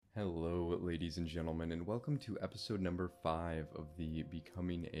Hello, ladies and gentlemen, and welcome to episode number 5 of the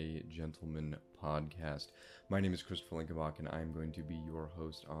Becoming a Gentleman podcast. My name is Christopher Linkenbach, and I'm going to be your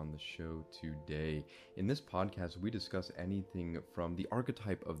host on the show today. In this podcast, we discuss anything from the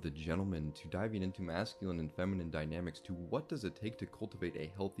archetype of the gentleman to diving into masculine and feminine dynamics to what does it take to cultivate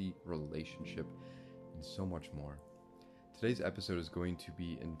a healthy relationship, and so much more. Today's episode is going to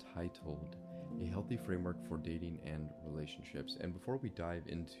be entitled A Healthy Framework for Dating and Relationships. And before we dive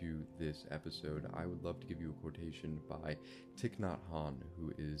into this episode, I would love to give you a quotation by Thich Nhat Hanh,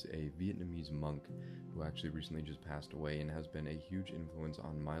 who is a Vietnamese monk who actually recently just passed away and has been a huge influence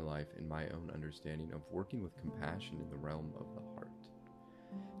on my life and my own understanding of working with compassion in the realm of the heart.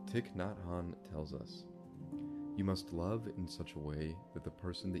 Thich Nhat Hanh tells us, "You must love in such a way that the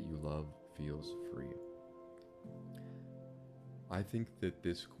person that you love feels free." I think that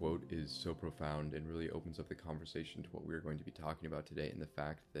this quote is so profound and really opens up the conversation to what we're going to be talking about today, and the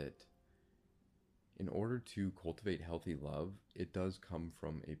fact that in order to cultivate healthy love, it does come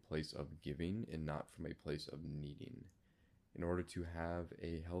from a place of giving and not from a place of needing. In order to have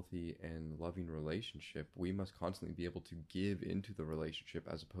a healthy and loving relationship, we must constantly be able to give into the relationship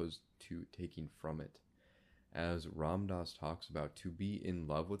as opposed to taking from it. As Ram Dass talks about, to be in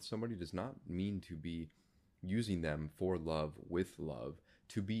love with somebody does not mean to be using them for love with love.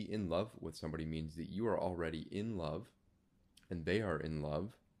 To be in love with somebody means that you are already in love and they are in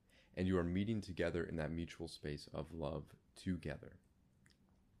love, and you are meeting together in that mutual space of love together.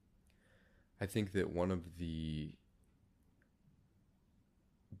 I think that one of the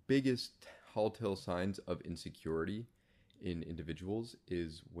biggest telltale signs of insecurity in individuals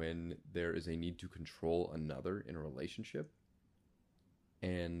is when there is a need to control another in a relationship.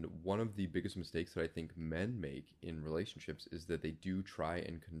 And one of the biggest mistakes that I think men make in relationships is that they do try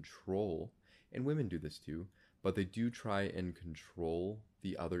and control, and women do this too, but they do try and control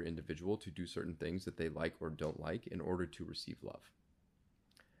the other individual to do certain things that they like or don't like in order to receive love.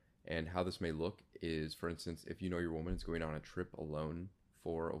 And how this may look is, for instance, if you know your woman is going on a trip alone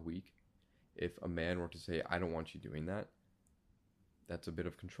for a week, if a man were to say, "I don't want you doing that," that's a bit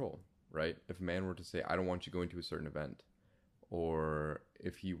of control, right? If a man were to say, "I don't want you going to a certain event," or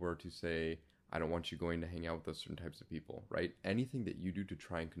if he were to say, "I don't want you going to hang out with those certain types of people," right? Anything that you do to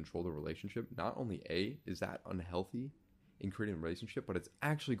try and control the relationship, not only is that unhealthy in creating a relationship, but it's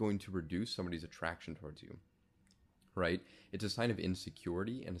actually going to reduce somebody's attraction towards you, right? It's a sign of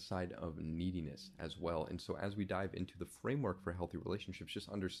insecurity and a sign of neediness as well. And so as we dive into the framework for healthy relationships, just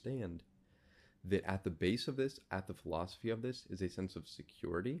understand that at the base of this, at the philosophy of this, is a sense of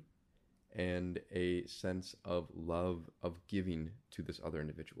security and a sense of love, of giving to this other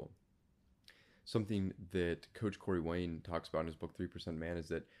individual. Something that Coach Corey Wayne talks about in his book 3% Man is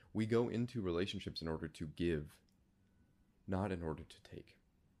that we go into relationships in order to give, not in order to take.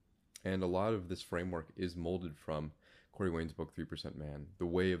 And a lot of this framework is molded from Corey Wayne's book 3% Man, The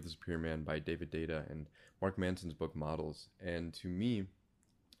Way of the Superior Man by David Data, and Mark Manson's book Models. And to me,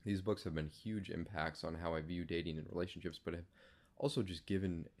 these books have been huge impacts on how I view dating and relationships, but have also just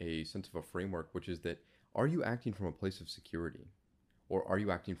given a sense of a framework, which is that, are you acting from a place of security or are you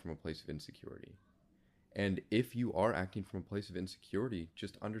acting from a place of insecurity? And if you are acting from a place of insecurity,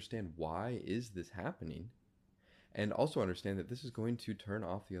 just understand, why is this happening? And also understand that this is going to turn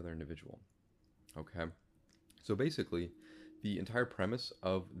off the other individual. Okay? So basically, the entire premise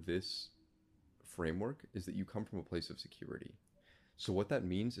of this framework is that you come from a place of security. So what that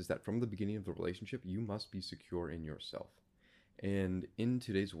means is that from the beginning of the relationship, you must be secure in yourself. And in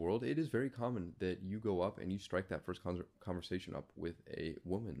today's world, it is very common that you go up and you strike that first conversation up with a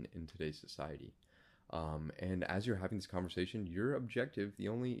woman in today's society. And as you're having this conversation, your objective, the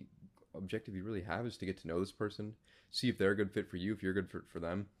only objective you really have, is to get to know this person, see if they're a good fit for you, if you're a good fit for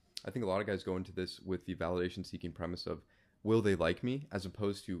them. I think a lot of guys go into this with the validation-seeking premise of, will they like me, as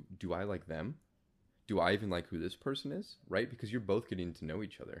opposed to, do I like them? Do I even like who this person is, right? Because you're both getting to know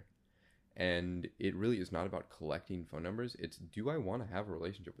each other. And it really is not about collecting phone numbers. It's, do I want to have a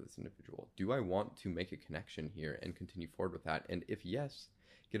relationship with this individual? Do I want to make a connection here and continue forward with that? And if yes,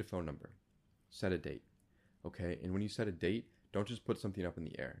 get a phone number. Set a date. Okay? And when you set a date, don't just put something up in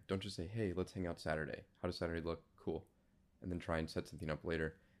the air. Don't just say, "Hey, let's hang out Saturday. How does Saturday look? Cool." And then try and set something up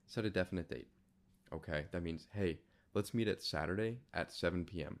later. Set a definite date. Okay? That means, hey, let's meet at Saturday at 7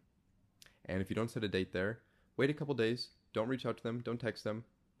 p.m. And if you don't set a date there, wait a couple days. Don't reach out to them. Don't text them.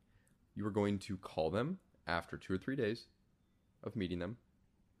 You are going to call them after 2 or 3 days of meeting them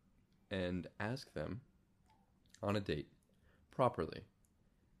and ask them on a date properly.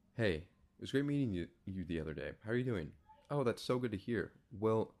 "Hey, it was great meeting you the other day. How are you doing?" "Oh, that's so good to hear.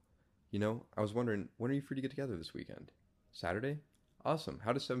 Well, I was wondering, when are you free to get together this weekend?" "Saturday?" Awesome.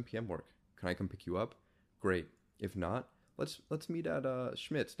 How does 7 p.m. work? Can I come pick you up? Great. If not, let's meet at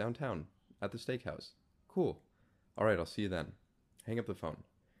Schmidt's downtown at the steakhouse. Cool. All right, I'll see you then. Hang up the phone.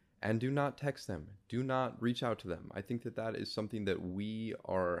 And do not text them. Do not reach out to them. I think that that is something that we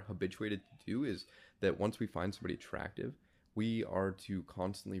are habituated to do, is that once we find somebody attractive, we are to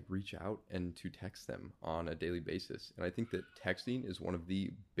constantly reach out and to text them on a daily basis. And I think that texting is one of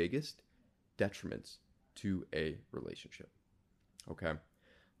the biggest detriments to a relationship. Okay.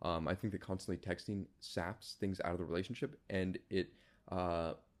 I think that constantly texting saps things out of the relationship, and it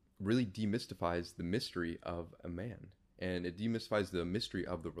uh, really demystifies the mystery of a man, and it demystifies the mystery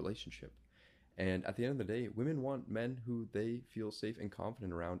of the relationship. And at the end of the day, women want men who they feel safe and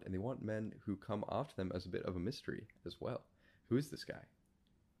confident around, and they want men who come off to them as a bit of a mystery as well. Who is this guy?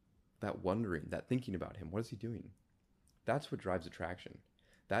 That wondering, that thinking about him. What is he doing? That's what drives attraction.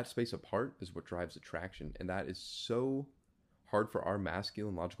 That space apart is what drives attraction, and that is so hard for our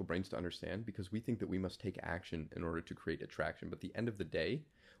masculine logical brains to understand, because we think that we must take action in order to create attraction. But at the end of the day,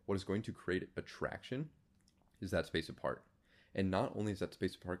 what is going to create attraction is that space apart. And not only is that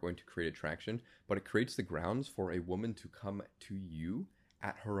space apart going to create attraction, but it creates the grounds for a woman to come to you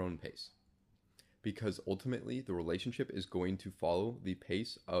at her own pace. Because ultimately, the relationship is going to follow the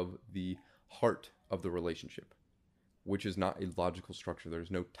pace of the heart of the relationship, which is not a logical structure.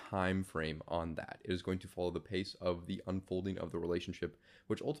 There's no time frame on that. It is going to follow the pace of the unfolding of the relationship,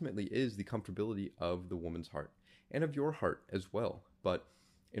 which ultimately is the comfortability of the woman's heart and of your heart as well. But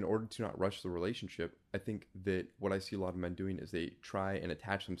in order to not rush the relationship, I think that what I see a lot of men doing is they try and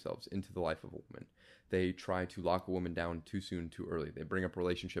attach themselves into the life of a woman. They try to lock a woman down too soon, too early. They bring up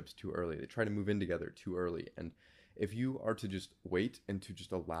relationships too early. They try to move in together too early. And if you are to just wait and to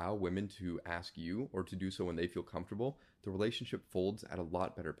just allow women to ask you, or to do so when they feel comfortable, the relationship folds at a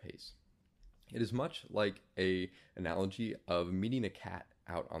lot better pace. It is much like a analogy of meeting a cat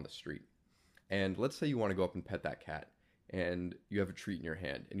out on the street. And let's say you want to go up and pet that cat, and you have a treat in your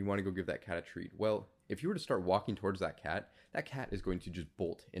hand, and you want to go give that cat a treat. Well, if you were to start walking towards that cat is going to just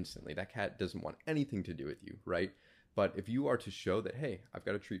bolt instantly. That cat doesn't want anything to do with you, right? But if you are to show that, hey, I've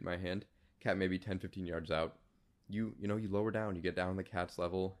got a treat in my hand, cat maybe 10, 15 yards out, you lower down, you get down on the cat's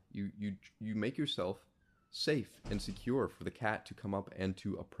level, you make yourself safe and secure for the cat to come up and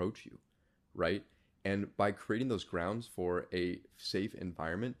to approach you, right? And by creating those grounds for a safe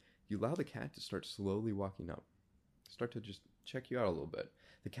environment, you allow the cat to start slowly walking up, start to just check you out a little bit.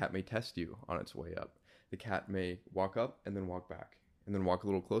 The cat may test you on its way up. The cat may walk up and then walk back, and then walk a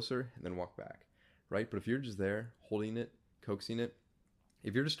little closer and then walk back, right? But if you're just there holding it, coaxing it,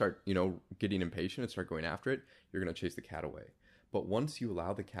 if you're to start, getting impatient and start going after it, you're going to chase the cat away. But once you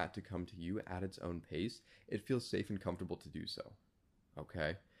allow the cat to come to you at its own pace, it feels safe and comfortable to do so.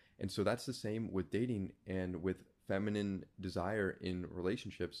 Okay? And so that's the same with dating and with feminine desire in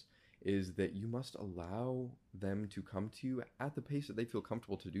relationships, is that you must allow them to come to you at the pace that they feel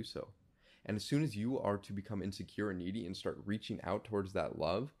comfortable to do so. And as soon as you are to become insecure and needy and start reaching out towards that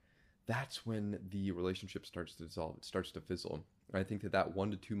love, that's when the relationship starts to dissolve. It starts to fizzle. And I think that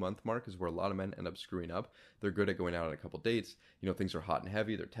 1 to 2 month mark is where a lot of men end up screwing up. They're good at going out on a couple dates. Things are hot and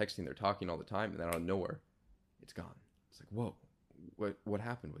heavy. They're texting, they're talking all the time, and then out of nowhere, it's gone. It's like, whoa, what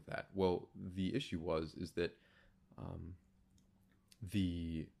happened with that? Well, the issue is that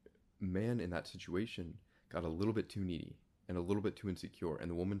the man in that situation got a little bit too needy and a little bit too insecure, and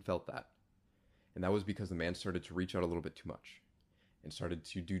the woman felt that. And that was because the man started to reach out a little bit too much and started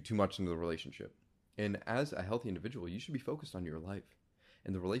to do too much into the relationship. And as a healthy individual, you should be focused on your life.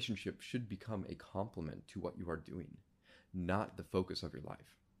 And the relationship should become a complement to what you are doing, not the focus of your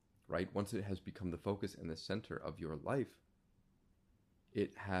life, right? Once it has become the focus and the center of your life,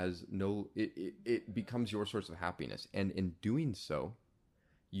 it becomes your source of happiness. And in doing so,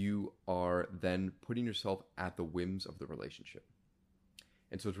 you are then putting yourself at the whims of the relationship.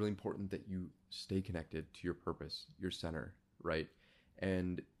 And so it's really important that you stay connected to your purpose, your center, right?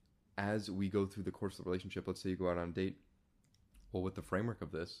 And as we go through the course of the relationship, let's say you go out on a date, well, with the framework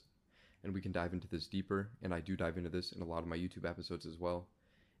of this, and we can dive into this deeper, and I do dive into this in a lot of my YouTube episodes as well,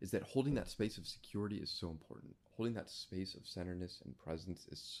 is that holding that space of security is so important. Holding that space of centeredness and presence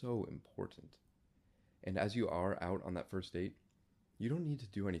is so important. And as you are out on that first date, you don't need to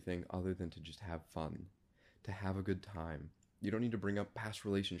do anything other than to just have fun, to have a good time. You don't need to bring up past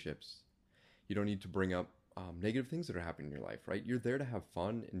relationships. You don't need to bring up negative things that are happening in your life, right? You're there to have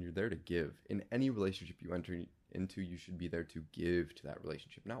fun, and you're there to give. In any relationship you enter into, you should be there to give to that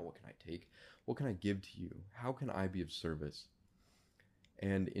relationship. Not what can I take? What can I give to you? How can I be of service?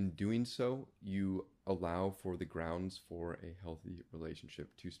 And in doing so, you allow for the grounds for a healthy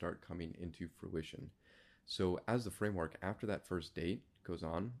relationship to start coming into fruition. So as the framework, after that first date goes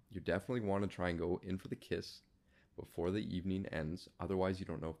on, you definitely want to try and go in for the kiss before the evening ends. Otherwise, you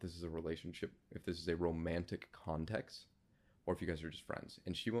don't know if this is a relationship, if this is a romantic context, or if you guys are just friends.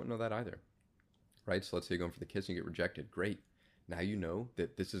 And she won't know that either, right? So let's say you're going for the kiss and you get rejected. Great. Now you know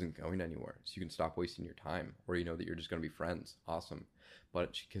that this isn't going anywhere. So you can stop wasting your time. Or you know that you're just going to be friends. Awesome.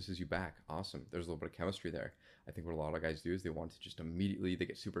 But she kisses you back. Awesome. There's a little bit of chemistry there. I think what a lot of guys do is they want to just immediately, they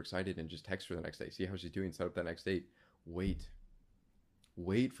get super excited and just text her the next day. See how she's doing, set up that next date. Wait.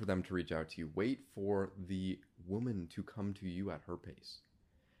 Wait for them to reach out to you. Wait for the woman to come to you at her pace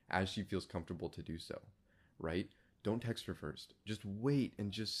as she feels comfortable to do so, right? Don't text her first. Just wait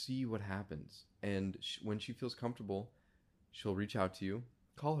and just see what happens. And when she feels comfortable, she'll reach out to you.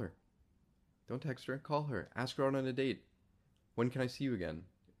 Call her. Don't text her. Call her. Ask her out on a date. When can I see you again?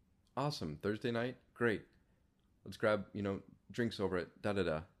 Awesome. Thursday night? Great. Let's grab, drinks over at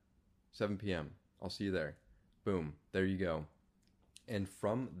 7 p.m. I'll see you there. Boom. There you go. And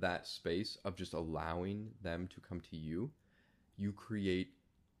from that space of just allowing them to come to you, you create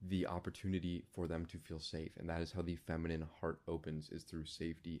the opportunity for them to feel safe. And that is how the feminine heart opens, is through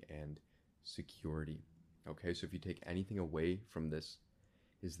safety and security. Okay, so if you take anything away from this,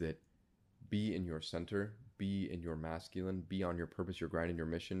 is that be in your center, be in your masculine, be on your purpose, your grind, and your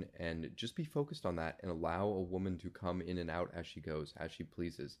mission, and just be focused on that and allow a woman to come in and out as she goes, as she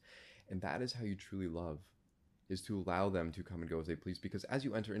pleases. And that is how you truly love, is to allow them to come and go as they please. Because as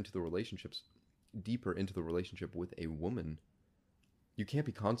you enter into the relationships, deeper into the relationship with a woman, you can't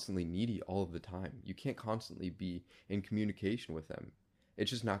be constantly needy all of the time. You can't constantly be in communication with them.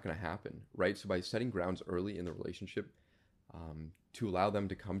 It's just not going to happen, right? So by setting grounds early in the relationship, to allow them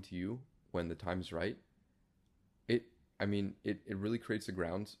to come to you when the time is right, it really creates the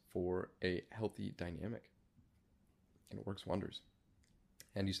grounds for a healthy dynamic, and it works wonders.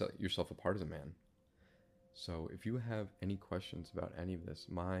 And you set yourself apart as a man. So if you have any questions about any of this,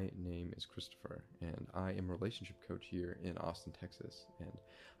 my name is Christopher, and I am a relationship coach here in Austin, Texas, and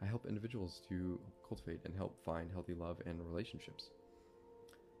I help individuals to cultivate and help find healthy love and relationships.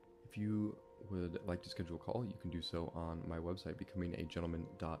 If you would like to schedule a call, you can do so on my website,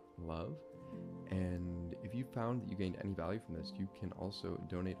 becomingagentleman.love. And if you found that you gained any value from this, you can also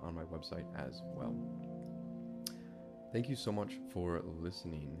donate on my website as well. Thank you so much for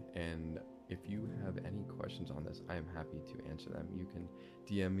listening. And if you have any questions on this, I am happy to answer them. You can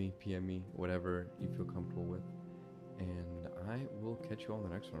DM me, PM me, whatever you feel comfortable with. And I will catch you on the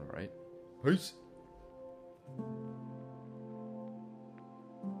next one, all right? Peace!